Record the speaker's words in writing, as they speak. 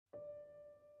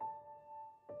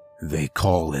They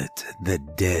call it the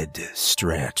dead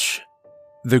stretch.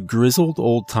 The grizzled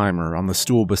old-timer on the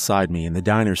stool beside me in the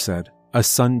diner said, a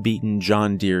sun-beaten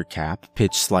John Deere cap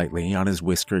pitched slightly on his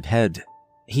whiskered head.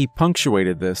 He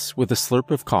punctuated this with a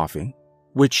slurp of coffee,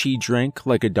 which he drank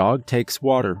like a dog takes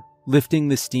water, lifting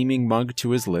the steaming mug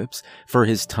to his lips for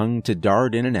his tongue to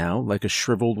dart in and out like a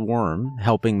shriveled worm,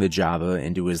 helping the Java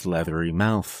into his leathery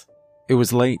mouth. It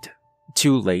was late.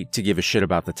 Too late to give a shit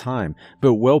about the time,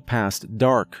 but well past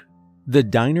dark. The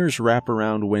diner's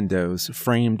wraparound windows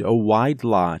framed a wide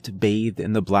lot bathed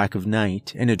in the black of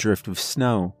night and a drift of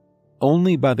snow.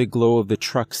 Only by the glow of the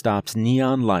truck stop's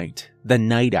neon light, the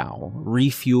night owl,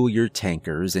 refuel your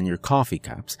tankers and your coffee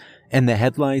cups, and the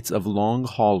headlights of long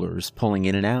haulers pulling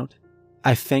in and out.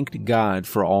 I thanked God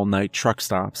for all-night truck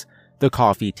stops. The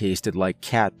coffee tasted like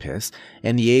cat piss,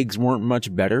 and the eggs weren't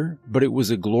much better, but it was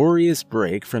a glorious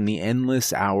break from the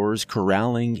endless hours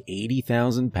corralling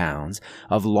 80,000 pounds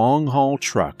of long-haul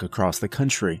truck across the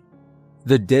country.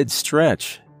 The dead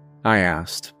stretch? I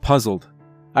asked, puzzled.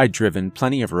 I'd driven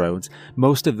plenty of roads,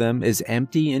 most of them as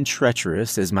empty and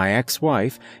treacherous as my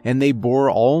ex-wife, and they bore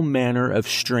all manner of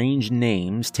strange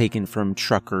names taken from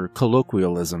trucker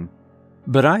colloquialism.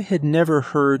 But I had never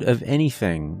heard of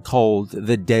anything called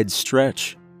the dead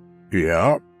stretch.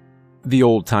 Yeah, the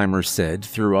old-timer said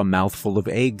through a mouthful of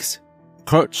eggs.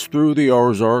 Cuts through the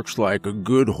Ozarks like a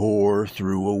good whore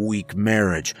through a weak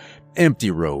marriage.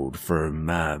 Empty road for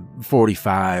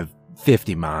 45,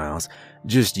 50 miles.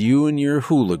 Just you and your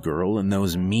hula girl in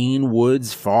those mean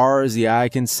woods far as the eye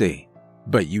can see.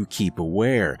 But you keep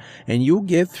aware, and you'll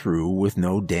get through with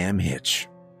no damn hitch.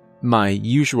 My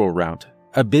usual route,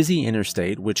 a busy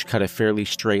interstate which cut a fairly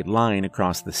straight line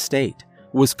across the state,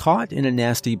 was caught in a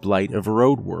nasty blight of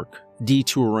roadwork,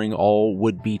 detouring all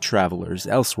would-be travelers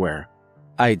elsewhere.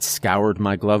 I'd scoured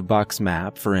my glovebox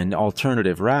map for an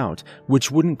alternative route,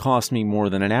 which wouldn't cost me more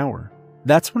than an hour.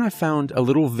 That's when I found a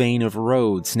little vein of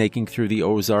road snaking through the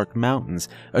Ozark Mountains,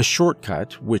 a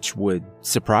shortcut which would,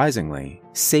 surprisingly,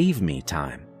 save me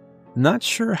time. Not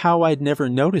sure how I'd never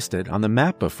noticed it on the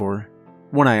map before.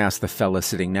 When I asked the fella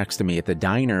sitting next to me at the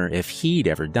diner if he'd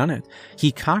ever done it,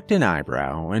 he cocked an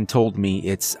eyebrow and told me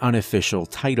its unofficial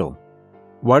title.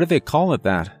 Why do they call it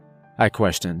that? I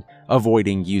questioned,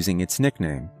 avoiding using its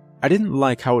nickname. I didn't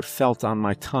like how it felt on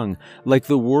my tongue, like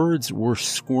the words were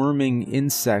squirming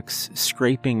insects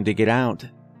scraping to get out.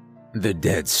 The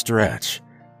dead stretch.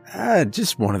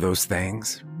 Just one of those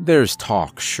things. There's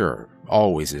talk, sure.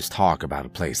 Always is talk about a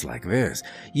place like this.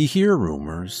 You hear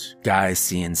rumors, guys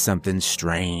seeing something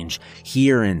strange,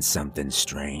 hearing something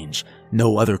strange.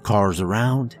 No other cars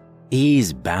around.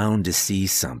 He's bound to see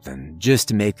something just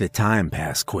to make the time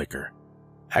pass quicker.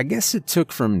 I guess it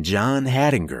took from John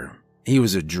Hattinger. He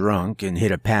was a drunk and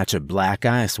hit a patch of black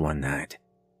ice one night.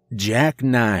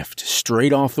 Jackknifed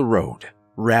straight off the road,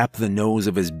 wrapped the nose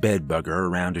of his bedbugger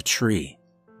around a tree.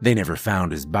 They never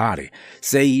found his body.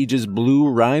 Say he just blew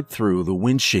right through the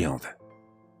windshield.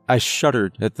 I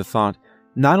shuddered at the thought,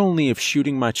 not only of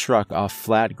shooting my truck off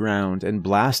flat ground and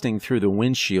blasting through the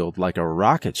windshield like a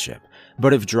rocket ship,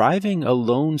 but of driving a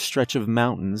lone stretch of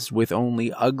mountains with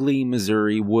only ugly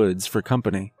Missouri woods for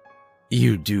company.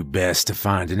 You do best to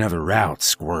find another route,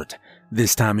 Squirt.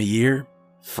 This time of year,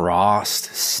 frost,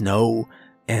 snow,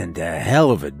 and a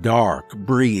hell of a dark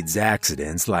breeds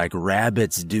accidents like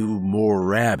rabbits do more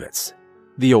rabbits,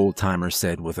 the old-timer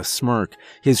said with a smirk,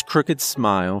 his crooked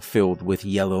smile filled with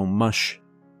yellow mush.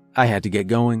 I had to get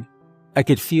going. I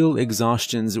could feel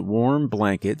exhaustion's warm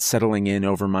blanket settling in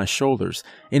over my shoulders,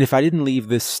 and if I didn't leave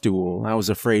this stool, I was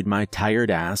afraid my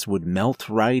tired ass would melt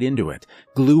right into it,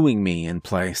 gluing me in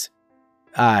place.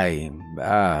 I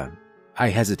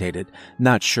hesitated,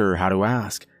 not sure how to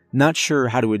ask, not sure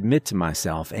how to admit to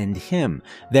myself and him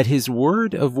that his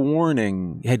word of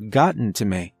warning had gotten to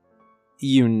me.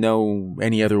 You know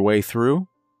any other way through?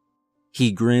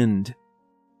 He grinned.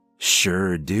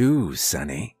 Sure do,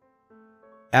 sonny.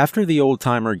 After the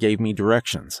old-timer gave me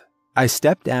directions, I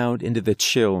stepped out into the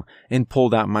chill and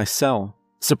pulled out my cell,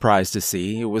 surprised to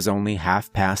see it was only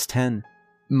 10:30.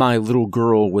 My little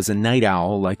girl was a night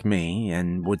owl like me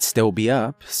and would still be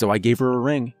up, so I gave her a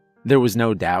ring. There was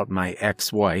no doubt my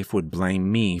ex-wife would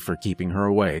blame me for keeping her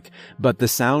awake, but the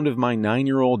sound of my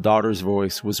 9-year-old daughter's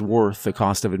voice was worth the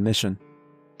cost of admission.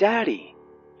 Daddy!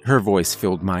 Her voice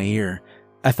filled my ear.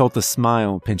 I felt a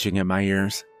smile pinching at my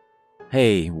ears.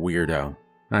 Hey, weirdo,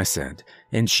 I said,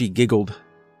 and she giggled.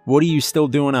 What are you still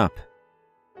doing up?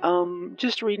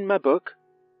 Just reading my book.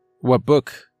 What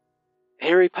book?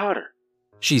 Harry Potter,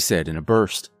 she said in a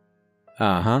burst.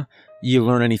 Uh-huh. You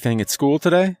learn anything at school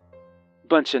today?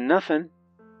 Bunch of nothing,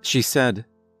 she said.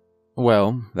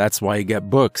 Well, that's why you get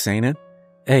books, ain't it?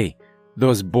 Hey,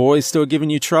 those boys still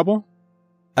giving you trouble?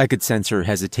 I could sense her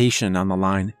hesitation on the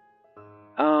line.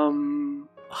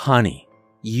 Honey,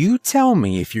 you tell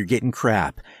me if you're getting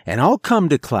crap, and I'll come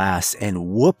to class and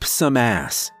whoop some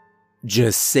ass.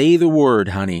 Just say the word,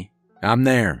 honey. I'm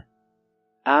there.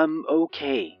 I'm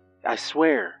okay, I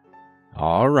swear.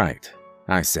 All right,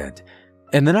 I said.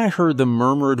 And then I heard the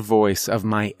murmured voice of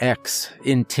my ex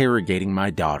interrogating my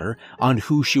daughter on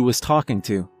who she was talking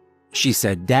to. She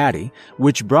said daddy,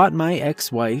 which brought my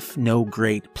ex-wife no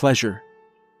great pleasure.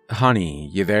 Honey,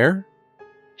 you there?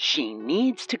 She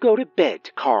needs to go to bed,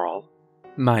 Carl.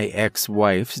 My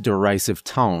ex-wife's derisive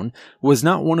tone was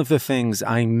not one of the things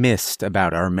I missed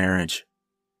about our marriage.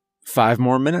 5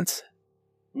 more minutes?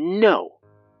 No.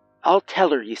 I'll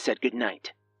tell her you said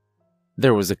goodnight.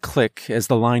 There was a click as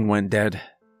the line went dead.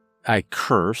 I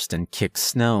cursed and kicked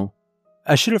snow.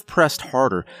 I should have pressed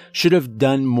harder, should have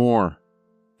done more.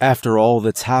 After all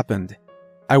that's happened,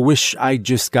 I wish I'd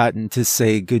just gotten to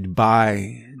say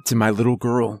goodbye to my little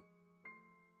girl.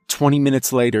 20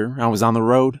 minutes later, I was on the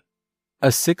road. A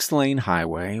 6-lane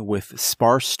highway with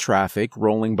sparse traffic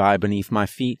rolling by beneath my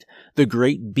feet, the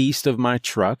great beast of my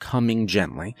truck humming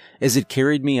gently as it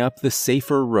carried me up the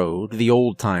safer road the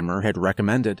old-timer had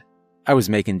recommended. I was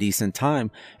making decent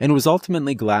time and was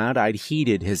ultimately glad I'd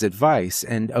heeded his advice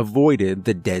and avoided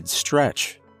the dead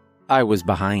stretch. I was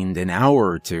behind an hour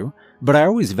or two, but I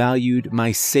always valued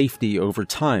my safety over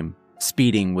time.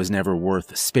 Speeding was never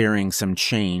worth sparing some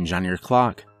change on your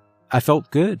clock. I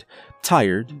felt good,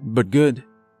 tired, but good.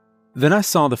 Then I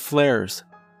saw the flares,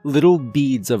 little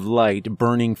beads of light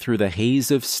burning through the haze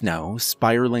of snow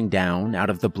spiraling down out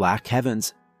of the black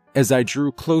heavens. As I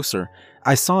drew closer,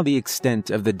 I saw the extent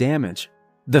of the damage.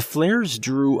 The flares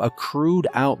drew a crude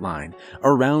outline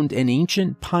around an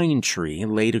ancient pine tree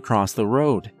laid across the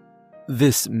road.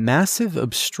 This massive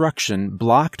obstruction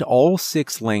blocked all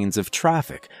 6 lanes of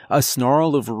traffic, a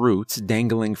snarl of roots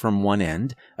dangling from one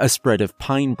end, a spread of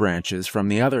pine branches from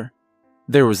the other.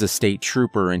 There was a state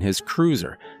trooper in his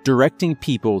cruiser, directing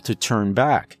people to turn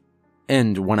back.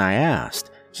 And when I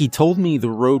asked, he told me the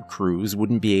road crews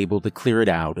wouldn't be able to clear it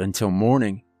out until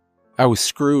morning. I was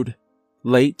screwed.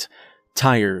 Late,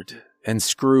 tired, and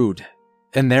screwed.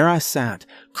 And there I sat,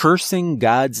 cursing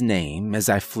God's name as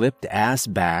I flipped ass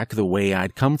back the way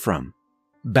I'd come from.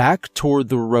 Back toward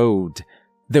the road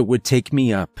that would take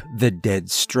me up the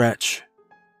dead stretch.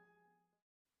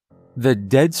 The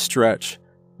dead stretch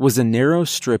was a narrow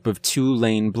strip of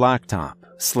 2-lane blacktop,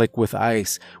 slick with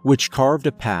ice, which carved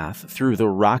a path through the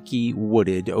rocky,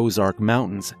 wooded Ozark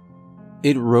Mountains.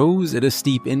 It rose at a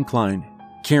steep incline,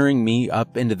 carrying me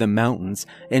up into the mountains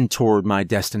and toward my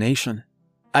destination.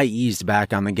 I eased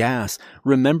back on the gas,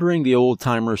 remembering the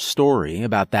old-timer's story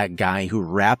about that guy who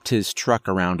wrapped his truck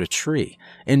around a tree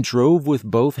and drove with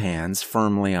both hands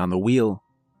firmly on the wheel.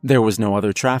 There was no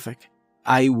other traffic.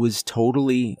 I was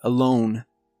totally alone.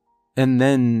 And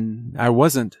then I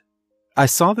wasn't. I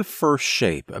saw the first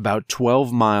shape about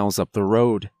 12 miles up the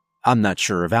road. I'm not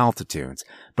sure of altitudes,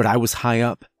 but I was high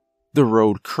up. The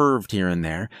road curved here and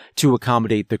there to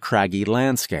accommodate the craggy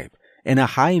landscape, and a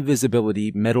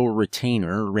high-visibility metal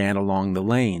retainer ran along the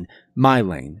lane, my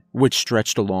lane, which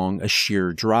stretched along a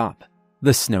sheer drop.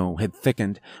 The snow had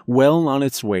thickened, well on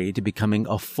its way to becoming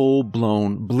a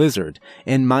full-blown blizzard,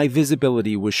 and my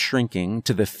visibility was shrinking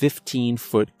to the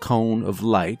 15-foot cone of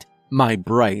light my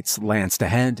brights lanced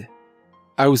ahead.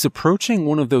 I was approaching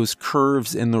one of those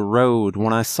curves in the road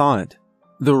when I saw it.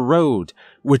 The road,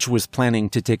 which was planning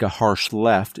to take a harsh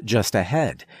left just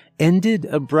ahead, ended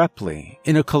abruptly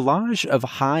in a collage of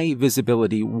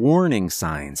high-visibility warning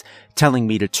signs telling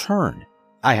me to turn.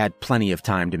 I had plenty of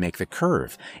time to make the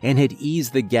curve and had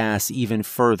eased the gas even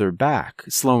further back,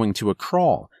 slowing to a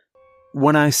crawl,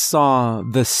 when I saw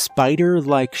the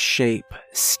spider-like shape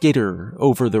skitter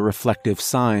over the reflective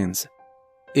signs.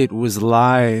 It was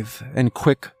lithe and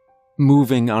quick,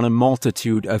 moving on a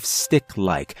multitude of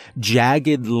stick-like,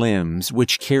 jagged limbs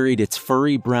which carried its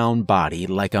furry brown body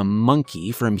like a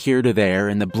monkey from here to there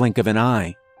in the blink of an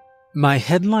eye. My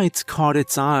headlights caught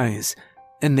its eyes,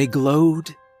 and they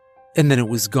glowed, and then it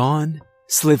was gone,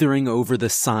 slithering over the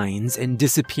signs and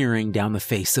disappearing down the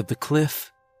face of the cliff.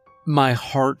 My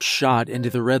heart shot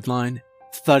into the red line,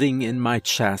 thudding in my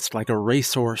chest like a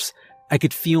racehorse. I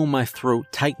could feel my throat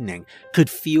tightening,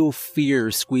 could feel fear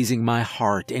squeezing my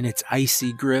heart in its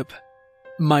icy grip.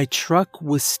 My truck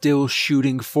was still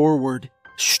shooting forward,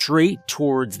 straight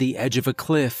towards the edge of a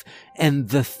cliff, and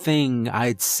the thing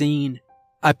I'd seen.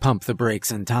 I pumped the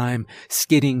brakes in time,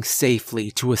 skidding safely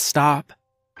to a stop.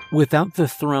 Without the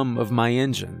thrum of my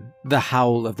engine, the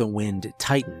howl of the wind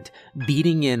tightened,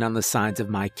 beating in on the sides of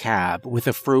my cab with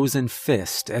a frozen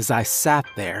fist as I sat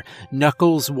there,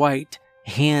 knuckles white,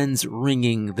 hands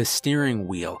wringing the steering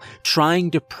wheel,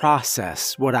 trying to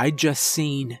process what I'd just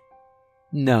seen.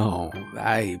 No,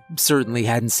 I certainly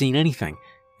hadn't seen anything.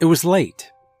 It was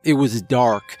late, it was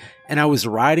dark, and I was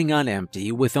riding on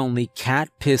empty with only cat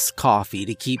piss coffee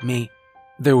to keep me.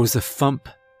 There was a thump.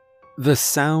 The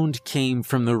sound came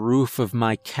from the roof of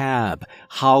my cab,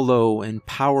 hollow and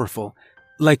powerful,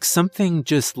 like something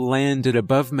just landed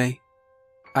above me.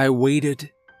 I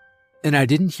waited, and I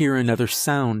didn't hear another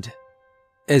sound.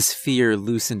 As fear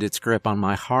loosened its grip on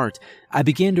my heart, I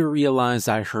began to realize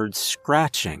I heard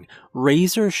scratching,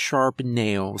 razor-sharp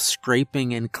nails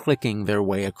scraping and clicking their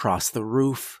way across the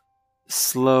roof.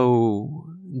 Slow,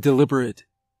 deliberate,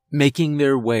 making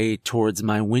their way towards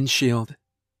my windshield.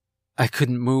 I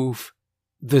couldn't move.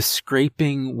 The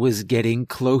scraping was getting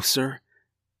closer,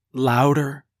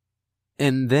 louder,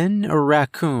 and then a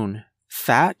raccoon,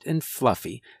 fat and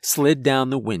fluffy, slid down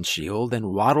the windshield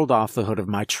and waddled off the hood of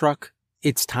my truck,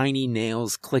 its tiny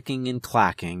nails clicking and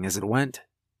clacking as it went.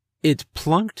 It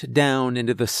plunked down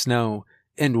into the snow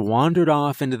and wandered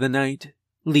off into the night,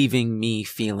 leaving me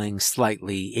feeling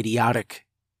slightly idiotic.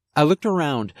 I looked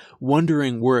around,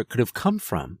 wondering where it could have come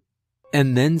from.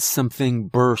 And then something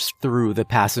burst through the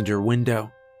passenger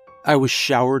window. I was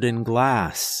showered in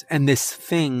glass, and this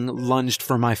thing lunged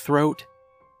for my throat.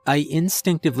 I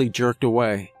instinctively jerked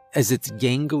away as its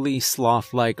gangly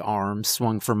sloth-like arm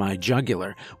swung for my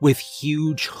jugular with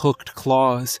huge hooked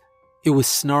claws. It was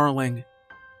snarling,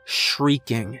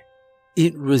 shrieking.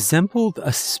 It resembled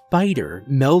a spider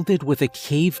melded with a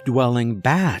cave-dwelling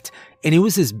bat, and it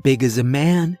was as big as a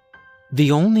man.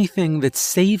 The only thing that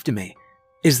saved me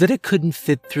is that it couldn't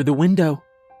fit through the window.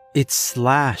 It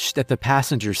slashed at the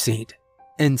passenger seat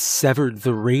and severed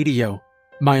the radio,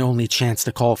 my only chance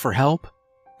to call for help.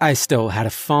 I still had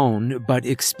a phone, but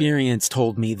experience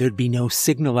told me there'd be no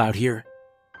signal out here.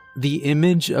 The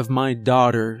image of my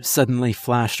daughter suddenly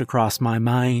flashed across my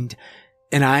mind,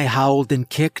 and I howled and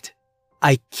kicked.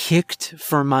 I kicked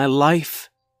for my life.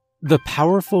 The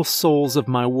powerful soles of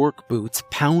my work boots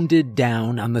pounded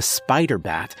down on the spider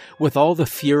bat with all the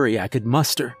fury I could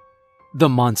muster. The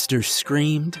monster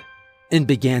screamed and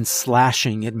began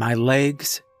slashing at my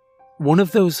legs. One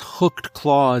of those hooked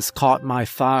claws caught my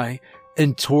thigh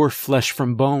and tore flesh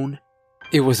from bone.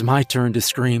 It was my turn to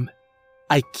scream.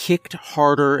 I kicked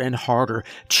harder and harder,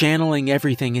 channeling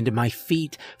everything into my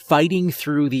feet, fighting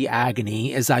through the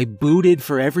agony as I booted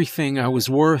for everything I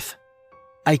was worth.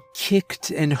 I kicked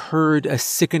and heard a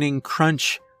sickening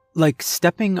crunch, like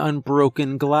stepping on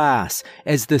broken glass,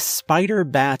 as the spider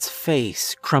bat's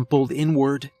face crumpled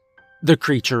inward. The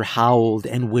creature howled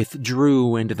and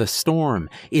withdrew into the storm,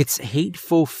 its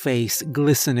hateful face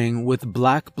glistening with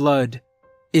black blood,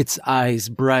 its eyes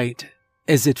bright,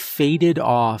 as it faded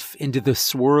off into the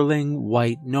swirling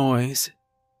white noise.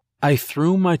 I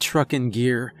threw my truck in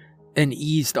gear and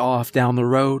eased off down the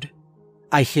road.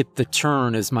 I hit the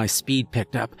turn as my speed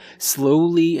picked up,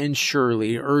 slowly and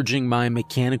surely urging my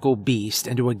mechanical beast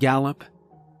into a gallop.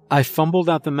 I fumbled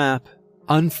out the map,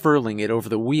 unfurling it over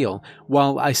the wheel,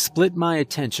 while I split my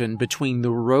attention between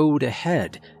the road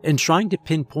ahead and trying to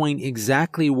pinpoint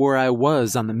exactly where I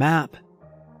was on the map.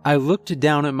 I looked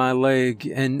down at my leg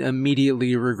and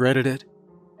immediately regretted it.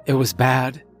 It was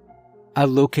bad. I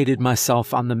located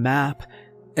myself on the map,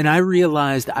 and I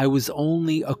realized I was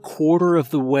only a quarter of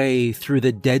the way through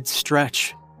the dead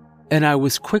stretch, and I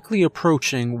was quickly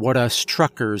approaching what us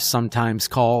truckers sometimes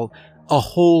call a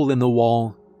hole in the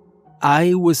wall.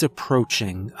 I was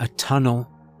approaching a tunnel.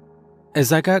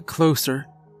 As I got closer,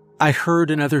 I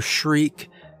heard another shriek,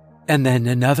 and then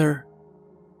another,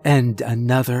 and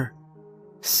another.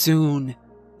 Soon,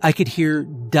 I could hear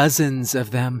dozens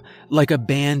of them like a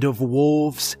band of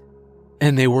wolves,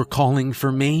 and they were calling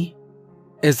for me.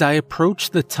 As I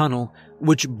approached the tunnel,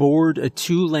 which bored a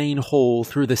 2-lane hole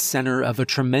through the center of a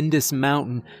tremendous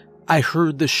mountain, I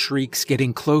heard the shrieks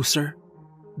getting closer.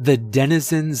 The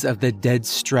denizens of the dead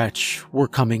stretch were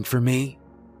coming for me.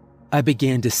 I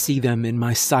began to see them in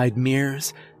my side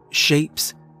mirrors,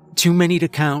 shapes, too many to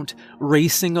count,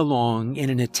 racing along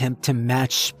in an attempt to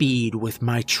match speed with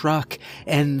my truck,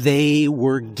 and they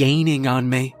were gaining on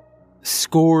me.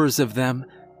 Scores of them,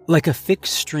 like a thick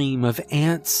stream of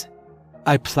ants.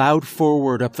 I plowed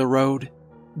forward up the road.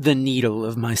 The needle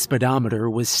of my speedometer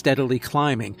was steadily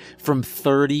climbing from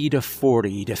 30 to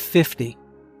 40 to 50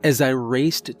 as I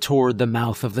raced toward the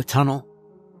mouth of the tunnel.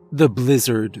 The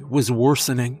blizzard was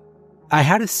worsening. I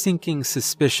had a sinking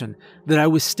suspicion that I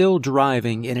was still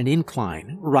driving in an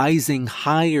incline, rising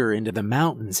higher into the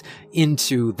mountains,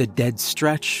 into the dead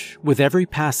stretch with every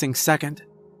passing second.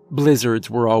 Blizzards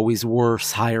were always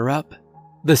worse higher up.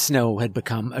 The snow had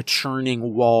become a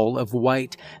churning wall of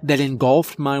white that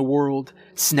engulfed my world,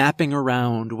 snapping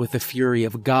around with the fury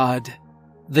of God.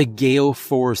 The gale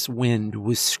force wind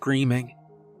was screaming.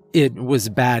 It was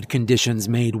bad conditions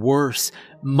made worse,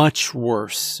 much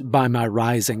worse, by my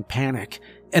rising panic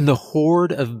and the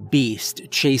horde of beasts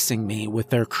chasing me with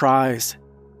their cries.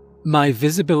 My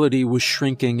visibility was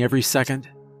shrinking every second.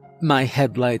 My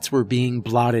headlights were being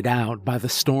blotted out by the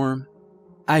storm.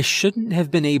 I shouldn't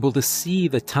have been able to see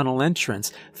the tunnel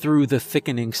entrance through the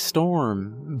thickening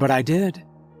storm, but I did.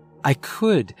 I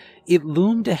could. It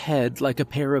loomed ahead like a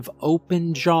pair of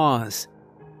open jaws.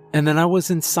 And then I was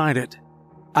inside it.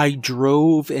 I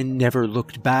drove and never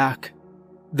looked back.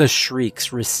 The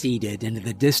shrieks receded into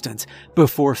the distance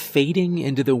before fading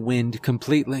into the wind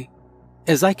completely.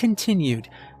 As I continued,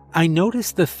 I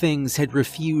noticed the things had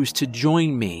refused to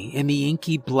join me in the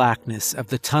inky blackness of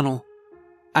the tunnel.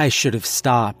 I should have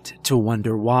stopped to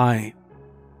wonder why.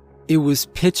 It was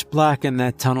pitch black in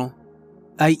that tunnel.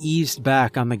 I eased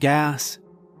back on the gas.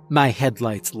 My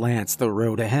headlights lanced the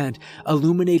road ahead,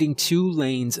 illuminating 2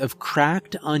 lanes of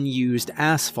cracked, unused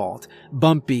asphalt,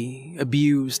 bumpy,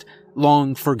 abused,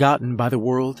 long forgotten by the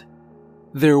world.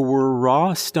 There were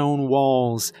raw stone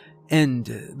walls, and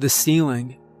the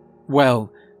ceiling.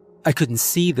 Well, I couldn't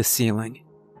see the ceiling.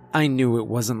 I knew it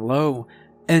wasn't low,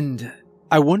 and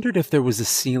I wondered if there was a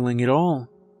ceiling at all.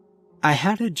 I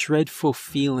had a dreadful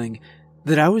feeling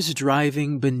that I was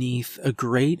driving beneath a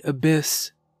great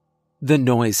abyss. The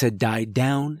noise had died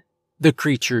down, the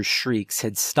creature's shrieks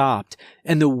had stopped,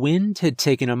 and the wind had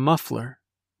taken a muffler,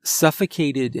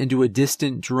 suffocated into a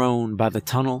distant drone by the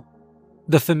tunnel.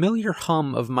 The familiar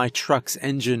hum of my truck's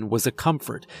engine was a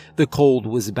comfort. The cold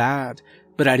was bad,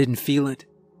 but I didn't feel it.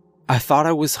 I thought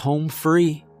I was home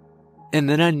free, and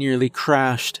then I nearly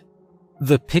crashed.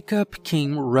 The pickup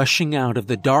came rushing out of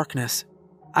the darkness.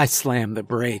 I slammed the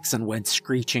brakes and went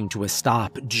screeching to a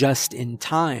stop just in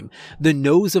time, the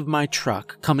nose of my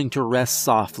truck coming to rest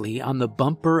softly on the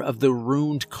bumper of the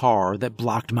ruined car that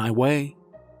blocked my way.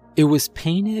 It was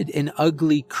painted an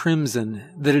ugly crimson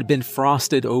that had been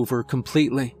frosted over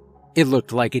completely. It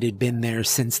looked like it had been there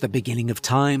since the beginning of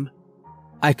time.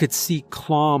 I could see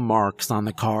claw marks on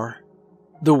the car.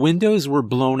 The windows were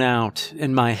blown out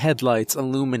and my headlights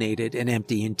illuminated an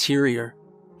empty interior.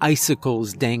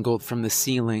 Icicles dangled from the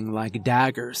ceiling like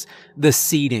daggers. The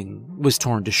seating was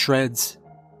torn to shreds.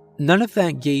 None of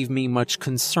that gave me much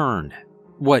concern.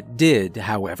 What did,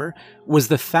 however, was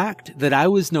the fact that I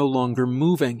was no longer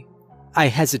moving. I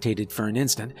hesitated for an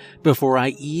instant before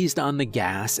I eased on the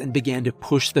gas and began to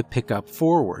push the pickup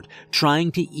forward,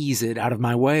 trying to ease it out of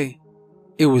my way.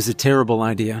 It was a terrible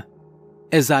idea.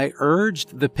 As I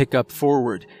urged the pickup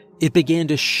forward, it began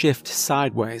to shift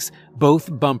sideways,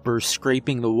 both bumpers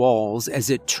scraping the walls as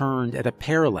it turned at a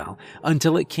parallel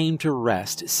until it came to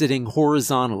rest sitting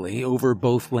horizontally over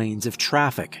both lanes of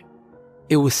traffic.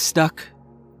 It was stuck,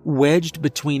 wedged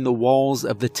between the walls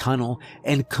of the tunnel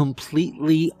and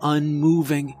completely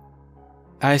unmoving.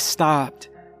 I stopped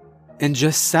and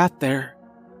just sat there,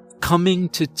 coming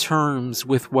to terms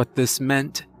with what this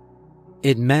meant.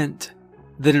 It meant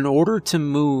that in order to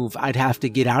move, I'd have to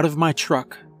get out of my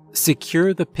truck,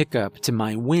 secure the pickup to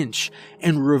my winch,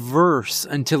 and reverse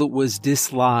until it was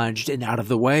dislodged and out of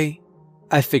the way.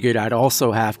 I figured I'd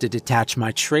also have to detach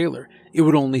my trailer. It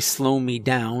would only slow me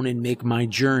down and make my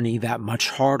journey that much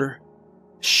harder.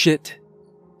 Shit.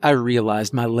 I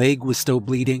realized my leg was still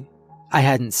bleeding. I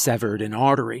hadn't severed an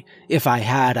artery. If I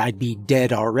had, I'd be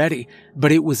dead already,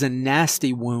 but it was a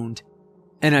nasty wound,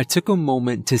 and I took a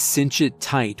moment to cinch it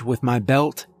tight with my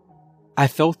belt. I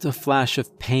felt a flash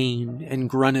of pain and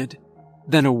grunted.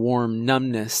 Then a warm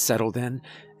numbness settled in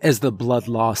as the blood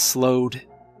loss slowed.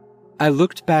 I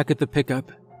looked back at the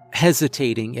pickup,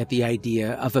 hesitating at the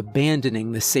idea of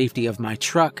abandoning the safety of my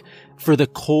truck for the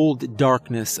cold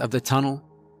darkness of the tunnel.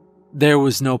 There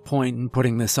was no point in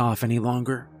putting this off any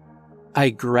longer.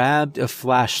 I grabbed a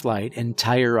flashlight and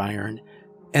tire iron,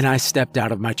 and I stepped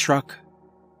out of my truck.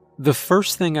 The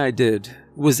first thing I did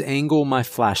was angle my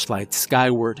flashlight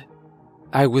skyward.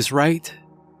 I was right.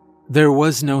 There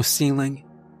was no ceiling.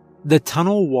 The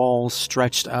tunnel walls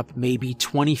stretched up maybe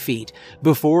 20 feet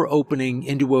before opening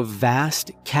into a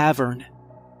vast cavern.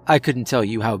 I couldn't tell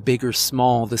you how big or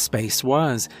small the space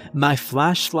was. My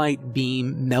flashlight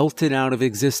beam melted out of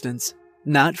existence,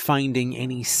 not finding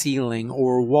any ceiling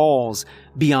or walls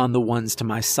beyond the ones to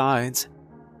my sides.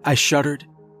 I shuddered.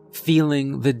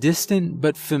 feeling the distant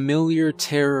but familiar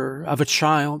terror of a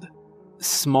child,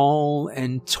 small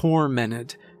and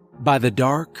tormented by the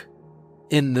dark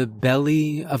in the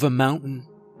belly of a mountain.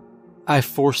 I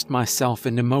forced myself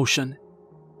into motion,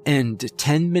 and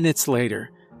 10 minutes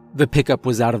later, the pickup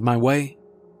was out of my way.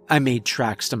 I made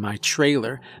tracks to my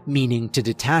trailer, meaning to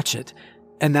detach it,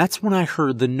 and that's when I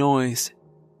heard the noise,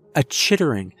 a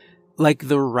chittering, like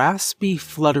the raspy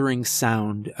fluttering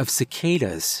sound of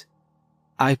cicadas.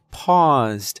 I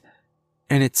paused,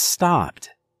 and it stopped.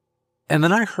 And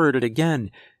then I heard it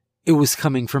again. It was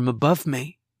coming from above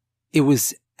me. It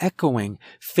was echoing,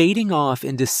 fading off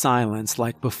into silence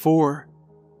like before.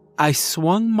 I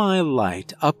swung my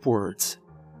light upwards,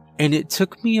 and it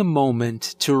took me a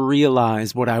moment to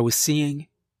realize what I was seeing.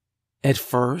 At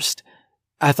first,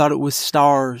 I thought it was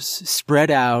stars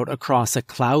spread out across a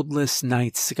cloudless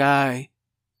night sky,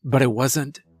 but it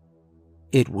wasn't.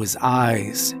 It was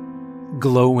eyes,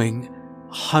 glowing,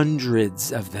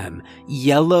 hundreds of them,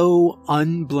 yellow,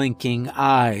 unblinking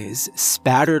eyes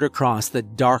spattered across the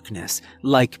darkness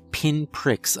like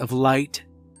pinpricks of light.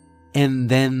 And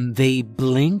then they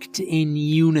blinked in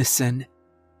unison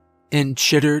and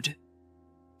chittered.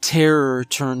 Terror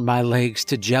turned my legs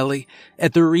to jelly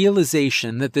at the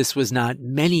realization that this was not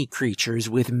many creatures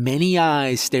with many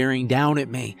eyes staring down at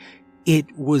me. It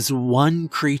was one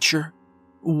creature,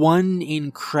 one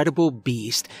incredible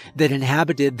beast that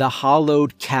inhabited the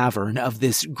hollowed cavern of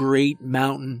this great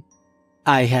mountain.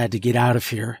 I had to get out of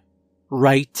here,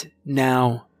 right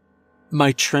now.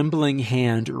 My trembling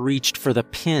hand reached for the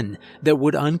pin that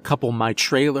would uncouple my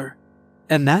trailer,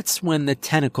 and that's when the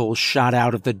tentacles shot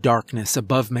out of the darkness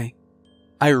above me.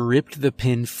 I ripped the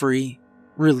pin free,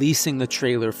 releasing the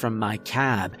trailer from my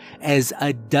cab as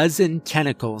a dozen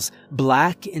tentacles,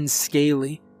 black and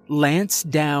scaly, lanced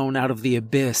down out of the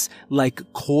abyss like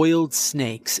coiled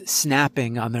snakes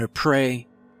snapping on their prey.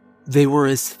 They were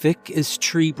as thick as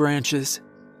tree branches,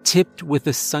 tipped with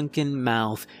a sunken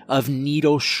mouth of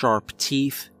needle-sharp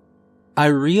teeth. I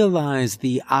realized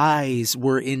the eyes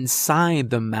were inside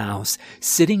the mouse,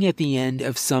 sitting at the end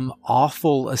of some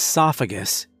awful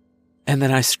esophagus. And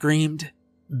then I screamed,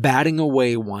 batting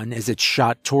away one as it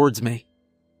shot towards me.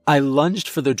 I lunged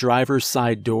for the driver's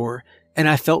side door, and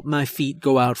I felt my feet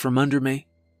go out from under me.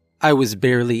 I was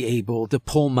barely able to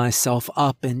pull myself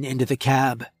up and into the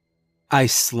cab. I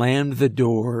slammed the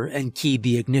door and keyed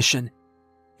the ignition,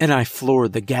 and I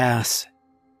floored the gas.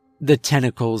 The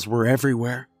tentacles were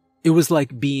everywhere. It was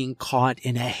like being caught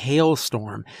in a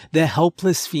hailstorm, the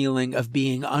helpless feeling of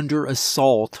being under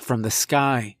assault from the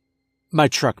sky. My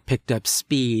truck picked up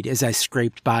speed as I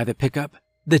scraped by the pickup,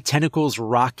 the tentacles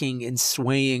rocking and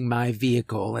swaying my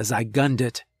vehicle as I gunned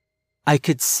it. I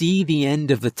could see the end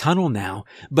of the tunnel now,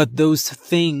 but those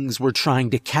things were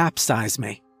trying to capsize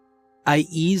me. I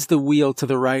eased the wheel to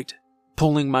the right,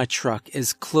 pulling my truck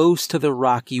as close to the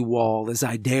rocky wall as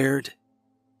I dared.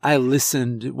 I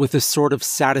listened with a sort of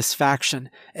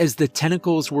satisfaction as the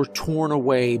tentacles were torn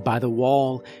away by the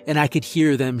wall and I could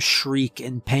hear them shriek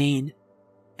in pain.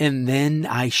 And then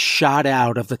I shot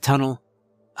out of the tunnel.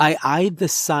 I eyed the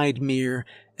side mirror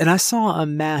and I saw a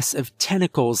mass of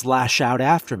tentacles lash out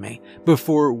after me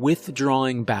before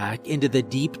withdrawing back into the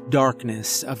deep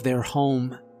darkness of their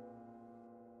home.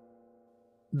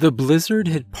 The blizzard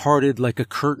had parted like a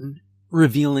curtain,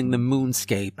 revealing the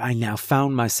moonscape I now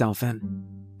found myself in.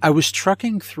 I was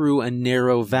trucking through a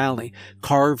narrow valley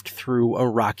carved through a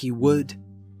rocky wood.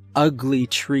 Ugly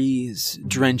trees,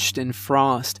 drenched in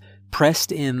frost,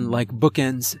 pressed in like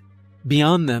bookends.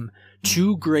 Beyond them,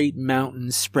 two great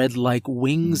mountains spread like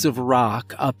wings of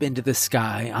rock up into the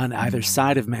sky on either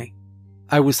side of me.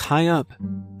 I was high up.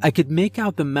 I could make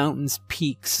out the mountain's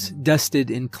peaks dusted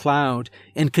in cloud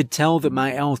and could tell that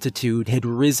my altitude had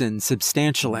risen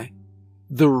substantially.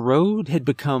 The road had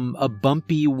become a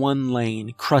bumpy one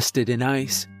lane crusted in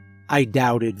ice. I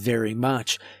doubted very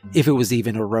much if it was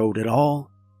even a road at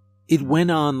all. It went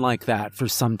on like that for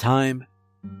some time.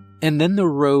 And then the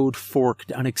road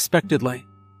forked unexpectedly.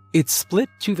 It split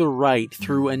to the right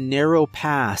through a narrow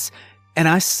pass, and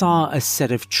I saw a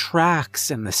set of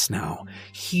tracks in the snow,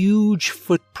 huge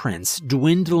footprints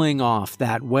dwindling off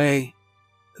that way.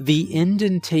 The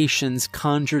indentations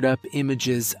conjured up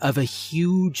images of a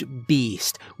huge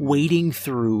beast wading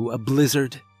through a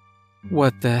blizzard.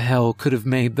 What the hell could have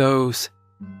made those?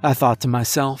 I thought to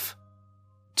myself.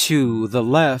 To the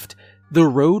left, the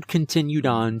road continued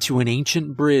on to an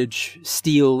ancient bridge,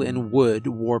 steel and wood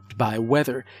warped by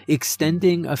weather,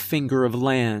 extending a finger of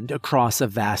land across a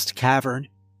vast cavern.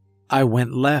 I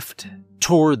went left,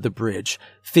 toward the bridge,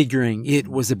 figuring it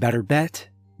was a better bet.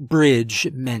 Bridge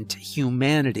meant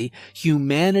humanity.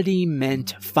 Humanity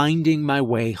meant finding my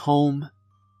way home.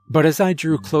 But as I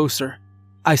drew closer,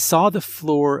 I saw the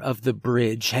floor of the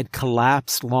bridge had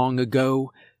collapsed long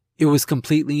ago. It was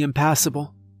completely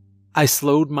impassable. I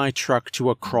slowed my truck to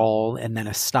a crawl and then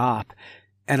a stop,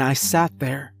 and I sat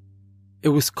there. It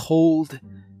was cold.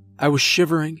 I was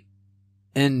shivering.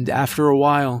 And after a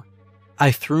while,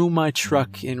 I threw my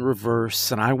truck in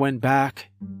reverse and I went back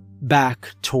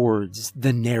towards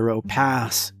the narrow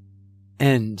pass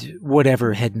and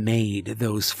whatever had made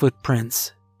those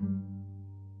footprints.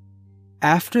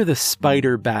 After the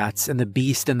spider bats and the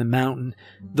beast in the mountain,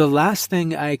 the last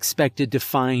thing I expected to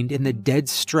find in the dead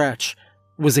stretch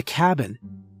was a cabin.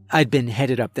 I'd been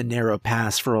headed up the narrow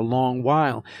pass for a long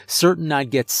while, certain I'd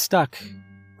get stuck.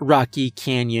 Rocky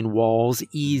canyon walls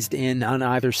eased in on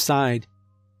either side,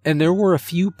 and there were a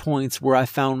few points where I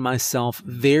found myself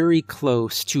very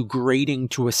close to grating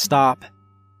to a stop.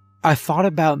 I thought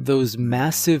about those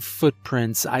massive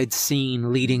footprints I'd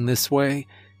seen leading this way,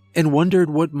 and wondered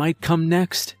what might come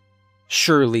next.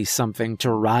 Surely something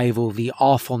to rival the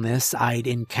awfulness I'd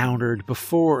encountered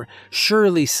before.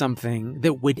 Surely something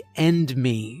that would end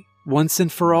me once and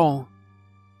for all.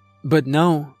 But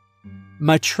no.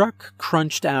 My truck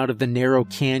crunched out of the narrow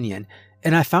canyon,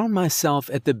 and I found myself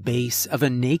at the base of a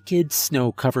naked,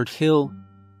 snow-covered hill.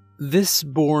 This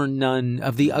bore none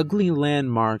of the ugly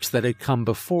landmarks that had come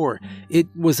before. It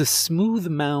was a smooth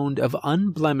mound of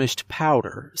unblemished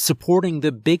powder supporting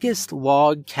the biggest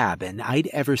log cabin I'd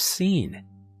ever seen.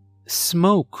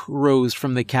 Smoke rose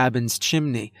from the cabin's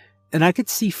chimney, and I could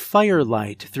see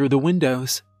firelight through the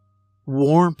windows.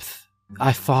 Warmth,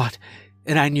 I thought,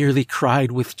 and I nearly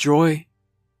cried with joy.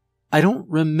 I don't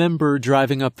remember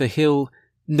driving up the hill,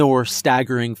 nor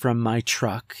staggering from my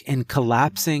truck and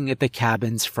collapsing at the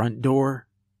cabin's front door.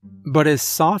 But as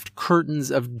soft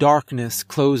curtains of darkness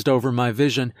closed over my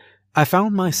vision, I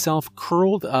found myself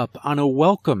curled up on a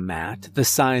welcome mat the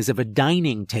size of a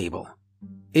dining table.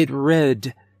 It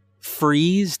read,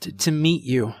 "Freezed to meet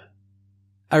you."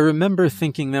 I remember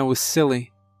thinking that was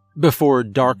silly, before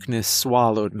darkness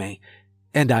swallowed me,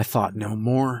 and I thought no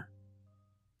more.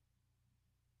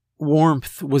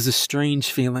 Warmth was a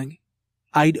strange feeling.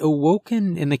 I'd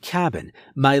awoken in the cabin,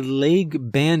 my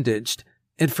leg bandaged,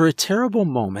 and for a terrible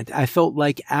moment I felt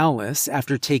like Alice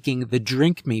after taking the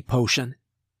drink me potion.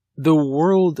 The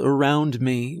world around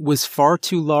me was far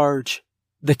too large.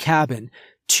 The cabin,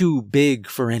 too big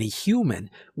for any human,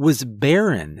 was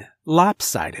barren,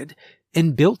 lopsided,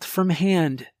 and built from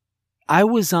hand. I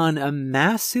was on a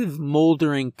massive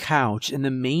moldering couch in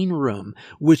the main room,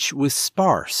 which was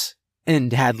sparse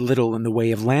and had little in the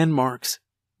way of landmarks.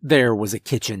 There was a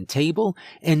kitchen table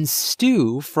and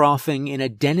stew frothing in a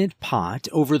dented pot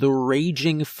over the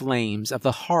raging flames of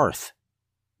the hearth.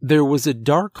 There was a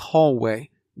dark hallway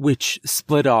which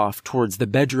split off towards the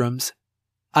bedrooms.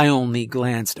 I only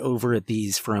glanced over at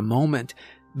these for a moment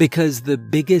because the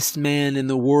biggest man in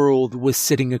the world was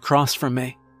sitting across from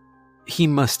me. He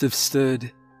must have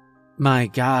stood, my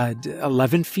God,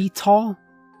 11 feet tall?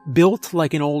 Built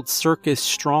like an old circus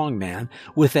strongman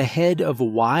with a head of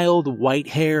wild white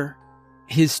hair.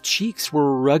 His cheeks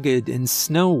were rugged and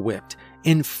snow-whipped,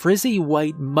 and frizzy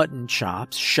white mutton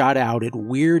chops shot out at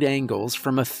weird angles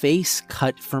from a face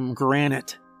cut from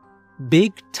granite.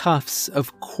 Big tufts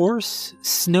of coarse,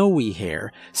 snowy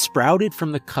hair sprouted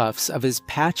from the cuffs of his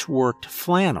patchworked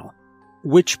flannel,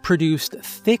 which produced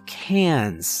thick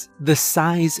hands the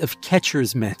size of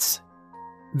catcher's mitts.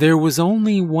 There was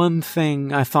only one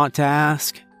thing I thought to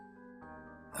ask.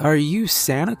 "Are you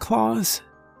Santa Claus?"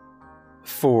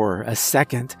 For a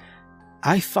second,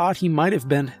 I thought he might have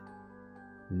been.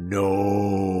 "No,"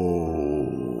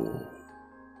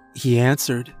 he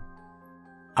answered.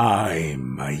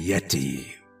 "I'm a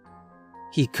Yeti."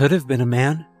 He could have been a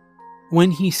man.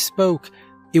 When he spoke,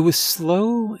 it was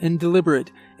slow and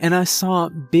deliberate, and I saw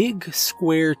big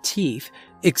square teeth,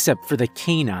 except for the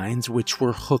canines, which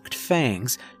were hooked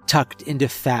fangs tucked into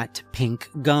fat pink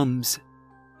gums.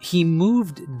 He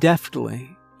moved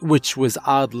deftly, which was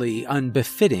oddly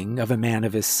unbefitting of a man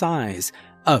of his size,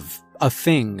 of a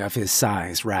thing of his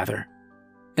size, rather.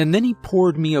 And then he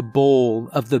poured me a bowl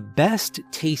of the best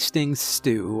tasting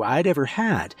stew I'd ever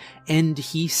had, and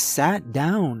he sat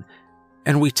down,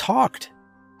 and we talked.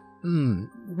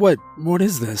 What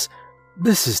is this?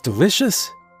 This is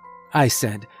delicious," I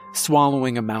said,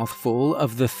 swallowing a mouthful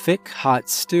of the thick, hot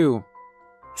stew.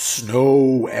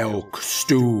 "Snow elk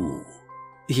stew,"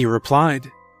 he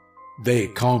replied. "They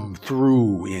come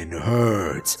through in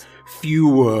herds,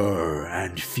 fewer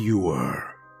and fewer."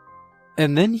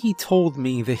 And then he told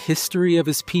me the history of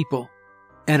his people.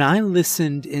 and I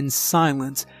listened in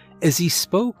silence as he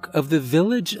spoke of the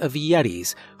village of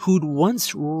Yetis who'd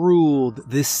once ruled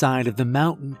this side of the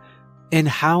mountain and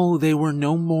how they were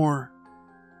no more.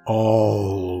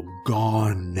 "All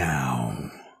gone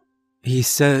now," he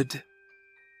said.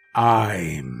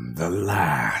 "I'm the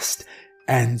last,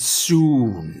 and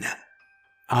soon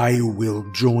I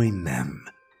will join them,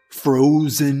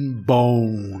 frozen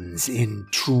bones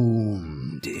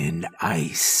entombed in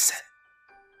ice."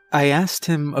 I asked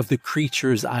him of the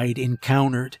creatures I'd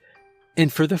encountered,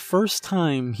 and for the first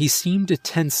time he seemed to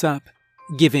tense up,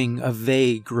 giving a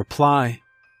vague reply.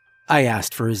 I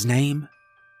asked for his name.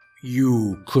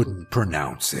 "You couldn't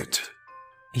pronounce it,"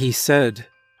 he said.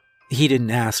 He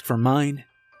didn't ask for mine.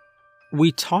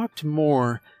 We talked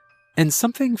more, and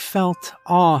something felt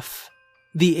off.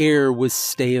 The air was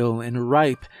stale and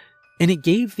ripe, and it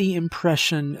gave the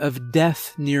impression of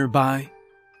death nearby.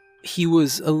 He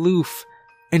was aloof,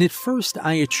 and at first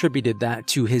I attributed that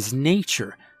to his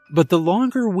nature, but the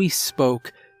longer we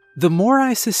spoke, the more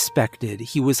I suspected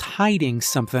he was hiding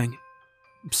something.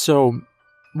 "So,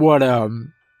 what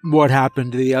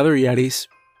happened to the other Yetis?"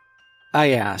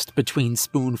 I asked between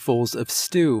spoonfuls of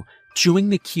stew, chewing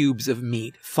the cubes of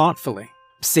meat thoughtfully,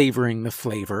 savoring the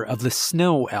flavor of the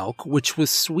snow elk, which was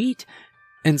sweet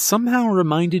and somehow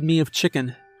reminded me of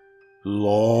chicken.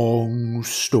 "Long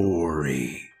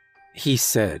story," he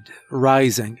said,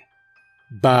 rising.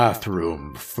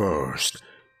 "Bathroom first,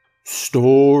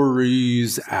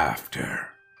 stories after."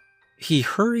 He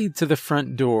hurried to the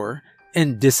front door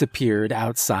and disappeared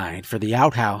outside for the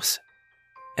outhouse.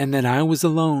 And then I was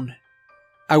alone.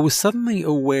 I was suddenly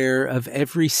aware of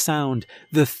every sound,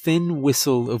 the thin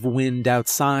whistle of wind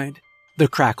outside, the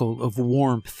crackle of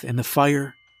warmth in the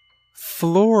fire,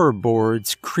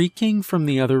 floorboards creaking from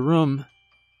the other room.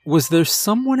 Was there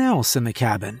someone else in the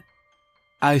cabin?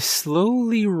 I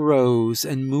slowly rose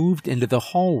and moved into the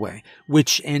hallway,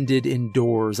 which ended in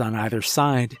doors on either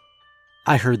side.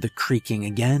 I heard the creaking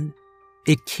again.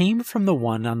 It came from the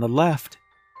one on the left.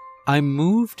 I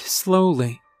moved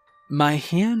slowly. My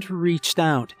hand reached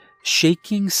out,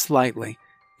 shaking slightly,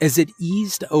 as it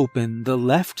eased open the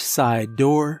left side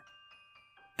door.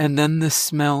 And then the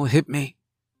smell hit me.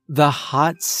 The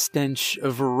hot stench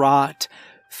of rot,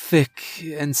 thick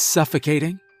and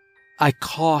suffocating. I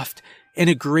coughed, and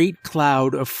a great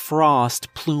cloud of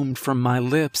frost plumed from my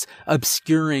lips,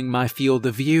 obscuring my field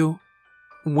of view.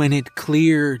 When it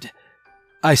cleared,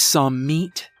 I saw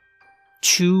meat.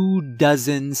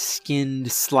 24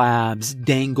 skinned slabs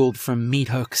dangled from meat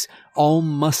hooks, all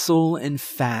muscle and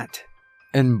fat,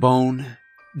 and bone,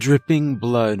 dripping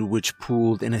blood which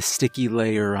pooled in a sticky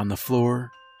layer on the floor.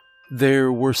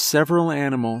 There were several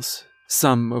animals,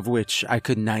 some of which I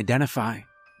couldn't identify,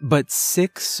 but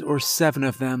 6 or 7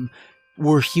 of them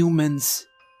were humans,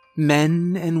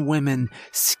 men and women,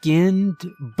 skinned,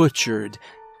 butchered,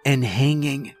 and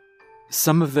hanging.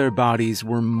 Some of their bodies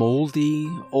were moldy,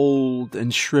 old,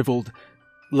 and shriveled,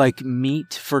 like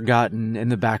meat forgotten in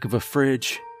the back of a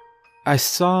fridge. I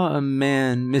saw a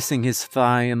man missing his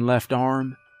thigh and left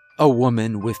arm, a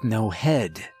woman with no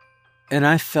head, and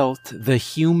I felt the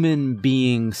human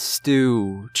being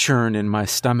stew churn in my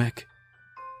stomach.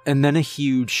 And then a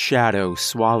huge shadow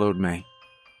swallowed me.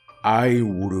 "I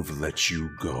would have let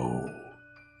you go,"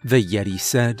 the Yeti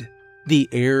said, the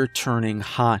air turning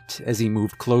hot as he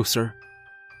moved closer.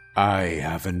 "I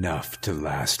have enough to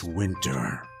last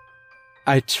winter."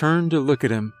 I turned to look at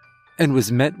him and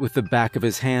was met with the back of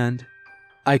his hand.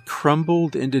 I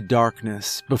crumbled into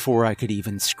darkness before I could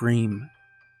even scream.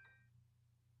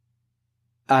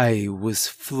 I was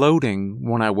floating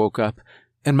when I woke up,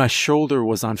 and my shoulder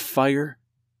was on fire.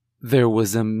 There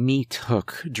was a meat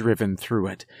hook driven through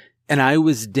it, and I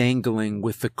was dangling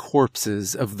with the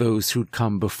corpses of those who'd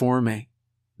come before me.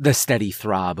 The steady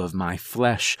throb of my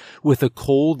flesh, with a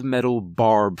cold metal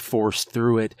barb forced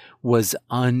through it, was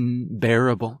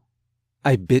unbearable.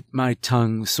 I bit my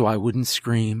tongue so I wouldn't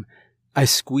scream. I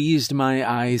squeezed my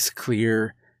eyes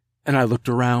clear, and I looked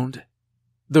around.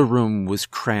 The room was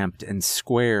cramped and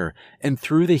square, and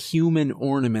through the human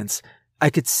ornaments, I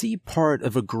could see part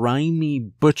of a grimy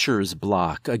butcher's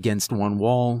block against one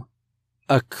wall.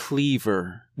 A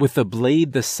cleaver, with a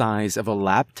blade the size of a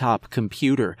laptop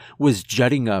computer, was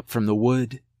jutting up from the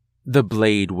wood. The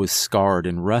blade was scarred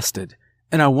and rusted,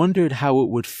 and I wondered how it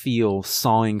would feel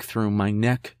sawing through my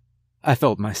neck. I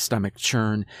felt my stomach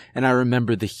churn, and I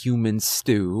remembered the human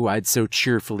stew I'd so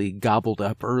cheerfully gobbled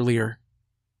up earlier.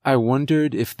 I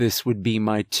wondered if this would be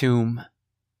my tomb.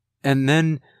 And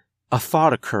then a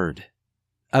thought occurred.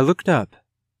 I looked up.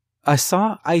 I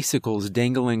saw icicles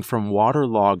dangling from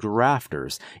waterlogged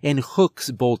rafters and hooks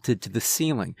bolted to the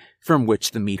ceiling from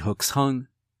which the meat hooks hung,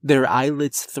 their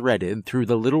eyelets threaded through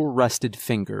the little rusted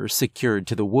fingers secured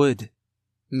to the wood.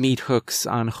 Meat hooks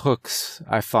on hooks,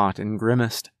 I thought and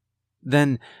grimaced.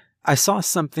 Then I saw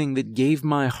something that gave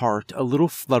my heart a little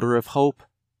flutter of hope.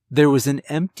 There was an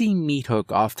empty meat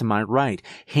hook off to my right,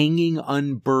 hanging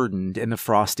unburdened in the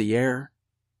frosty air.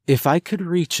 If I could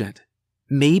reach it,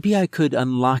 maybe I could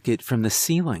unlock it from the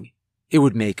ceiling. It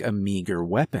would make a meager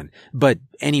weapon, but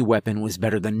any weapon was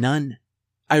better than none.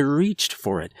 I reached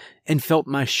for it and felt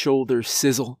my shoulder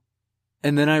sizzle.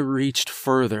 And then I reached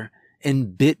further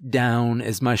and bit down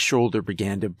as my shoulder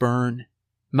began to burn.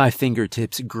 My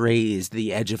fingertips grazed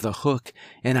the edge of the hook,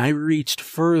 and I reached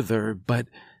further, but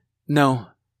no,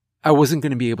 I wasn't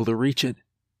going to be able to reach it.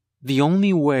 The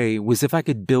only way was if I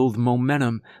could build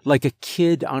momentum like a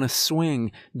kid on a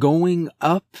swing, going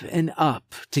up and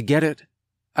up to get it.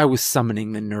 I was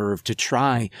summoning the nerve to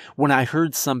try when I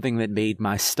heard something that made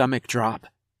my stomach drop.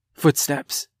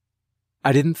 Footsteps.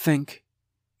 I didn't think.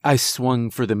 I swung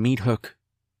for the meat hook.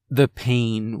 The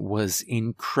pain was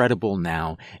incredible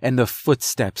now, and the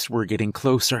footsteps were getting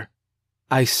closer.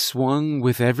 I swung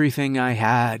with everything I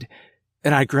had,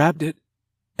 and I grabbed it,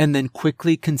 and then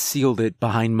quickly concealed it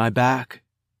behind my back.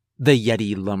 The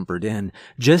Yeti lumbered in,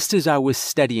 just as I was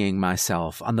steadying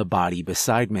myself on the body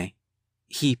beside me.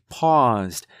 He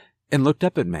paused and looked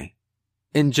up at me,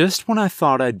 and just when I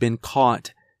thought I'd been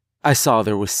caught, I saw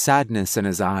there was sadness in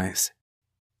his eyes.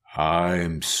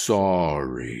 "I'm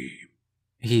sorry,"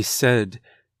 he said,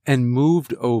 and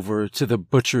moved over to the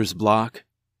butcher's block.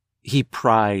 He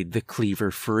pried the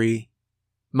cleaver free.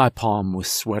 My palm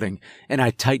was sweating, and I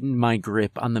tightened my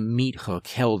grip on the meat hook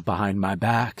held behind my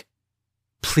back.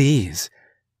 "Please,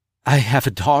 I have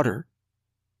a daughter."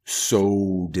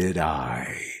 "So did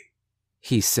I,"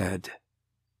 he said.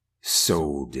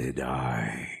 "So did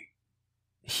I."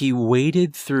 He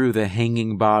waded through the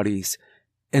hanging bodies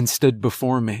and stood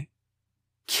before me.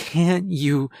 "Can't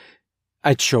you—"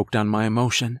 I choked on my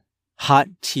emotion, hot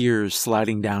tears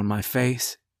sliding down my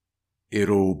face.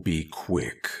 "It'll be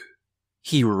quick."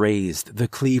 He raised the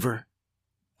cleaver.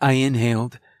 I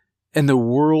inhaled, and the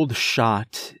world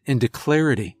shot into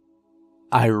clarity.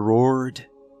 I roared,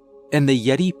 and the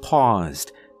Yeti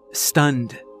paused,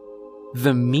 stunned.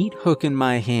 The meat hook in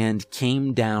my hand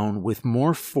came down with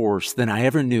more force than I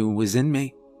ever knew was in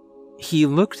me. He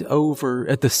looked over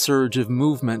at the surge of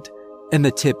movement, and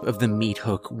the tip of the meat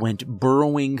hook went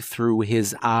burrowing through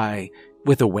his eye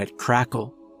with a wet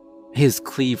crackle. His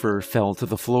cleaver fell to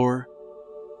the floor.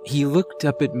 He looked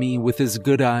up at me with his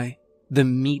good eye, the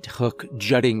meat hook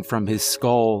jutting from his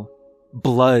skull.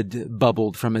 Blood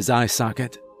bubbled from his eye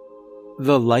socket.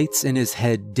 The lights in his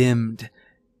head dimmed,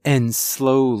 and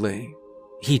slowly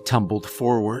he tumbled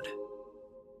forward.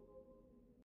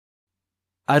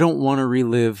 I don't want to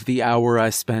relive the hour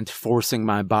I spent forcing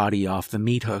my body off the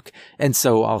meat hook, and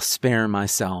so I'll spare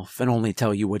myself and only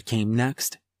tell you what came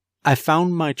next. I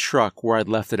found my truck where I'd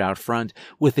left it out front,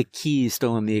 with the key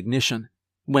still in the ignition.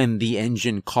 When the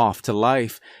engine coughed to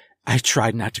life, I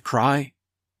tried not to cry.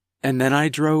 And then I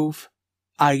drove.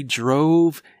 I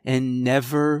drove and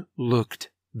never looked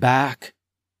back.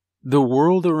 The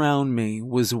world around me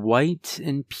was white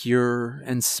and pure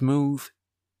and smooth.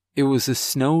 It was a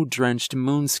snow-drenched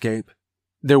moonscape.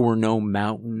 There were no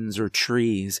mountains or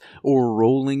trees or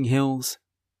rolling hills.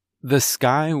 The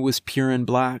sky was pure and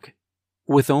black,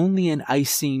 with only an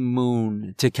icy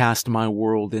moon to cast my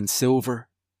world in silver.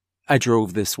 I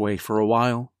drove this way for a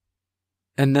while.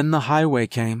 And then the highway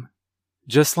came.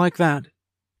 Just like that.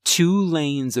 2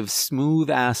 lanes of smooth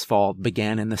asphalt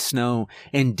began in the snow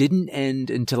and didn't end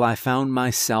until I found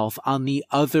myself on the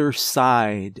other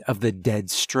side of the dead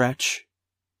stretch.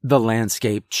 The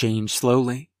landscape changed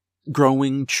slowly.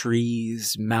 Growing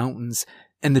trees, mountains,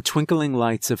 and the twinkling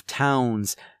lights of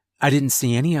towns. I didn't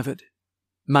see any of it.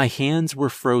 My hands were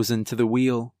frozen to the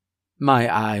wheel.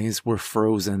 My eyes were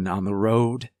frozen on the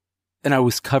road. And I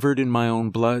was covered in my own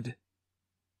blood.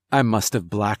 I must have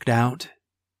blacked out.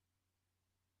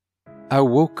 I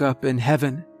woke up in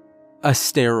heaven, a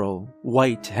sterile,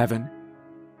 white heaven.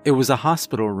 It was a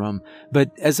hospital room,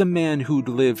 but as a man who'd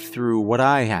lived through what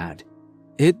I had,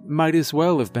 it might as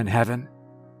well have been heaven.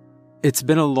 It's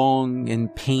been a long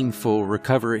and painful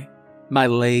recovery. My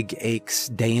leg aches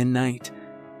day and night.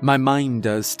 My mind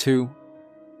does too.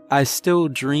 I still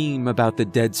dream about the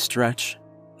dead stretch.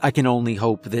 I can only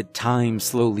hope that time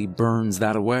slowly burns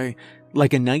that away,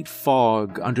 like a night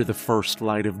fog under the first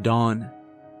light of dawn.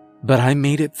 But I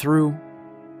made it through,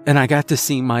 and I got to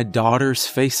see my daughter's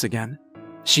face again.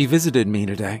 She visited me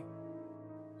today.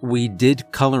 We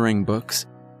did coloring books,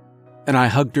 and I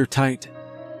hugged her tight,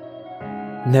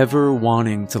 never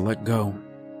wanting to let go.